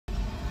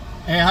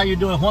Hey, how you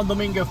doing? Juan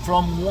Dominguez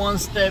from One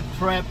Step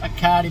Prep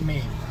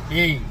Academy.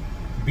 Hey,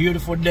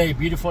 beautiful day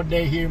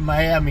here in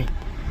Miami.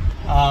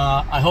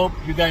 I hope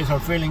you guys are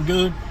feeling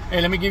good.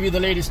 Hey, let me give you the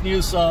latest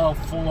news for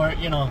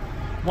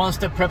One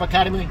Step Prep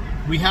Academy.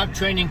 We have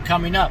training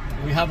coming up.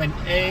 We have an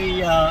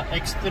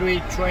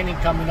X3 training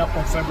coming up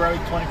on February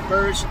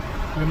 21st.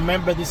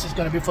 Remember, this is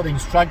going to be for the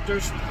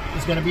instructors.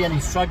 It's going to be an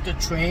instructor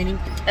training.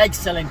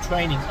 Excellent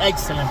training.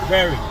 Excellent.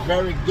 Very,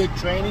 very good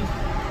training.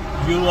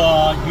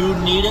 You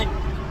need it.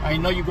 I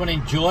know you're going to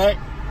enjoy it.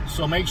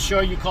 So make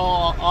sure you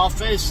call our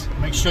office.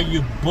 Make sure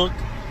you book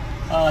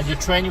your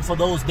training for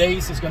those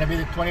days. It's going to be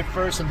the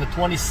 21st and the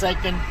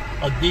 22nd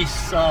of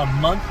this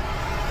month.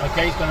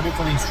 Okay, it's going to be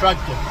for the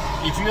instructor.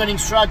 If you're an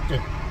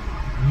instructor,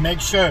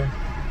 make sure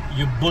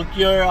you book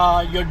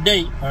your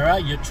date. All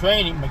right, your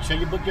training. Make sure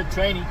you book your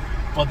training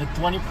for the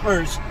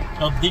 21st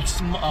of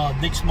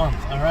this month.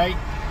 All right.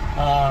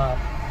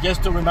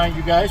 Just to remind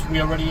you guys, we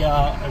already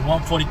at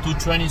 142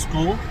 Training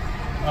School.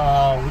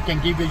 We can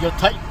give you your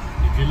type.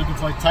 If you're looking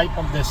for a type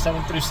of the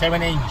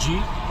 737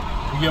 NG,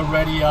 we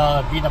already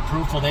been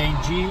approved for the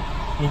NG.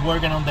 We're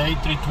working on the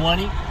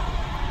A320.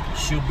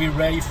 Should be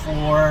ready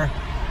for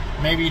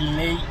maybe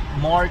late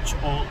March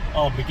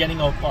or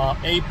beginning of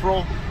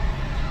April.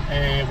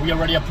 We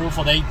already approved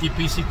for the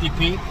ATP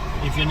CTP.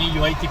 If you need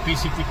your ATP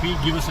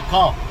CTP, give us a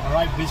call. All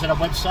right, visit our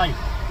website,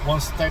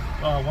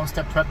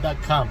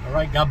 onestepprep.com. All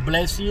right, God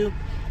bless you,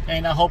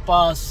 and I hope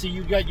see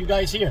you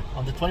guys here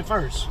on the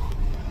 21st.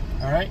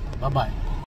 All right, bye-bye.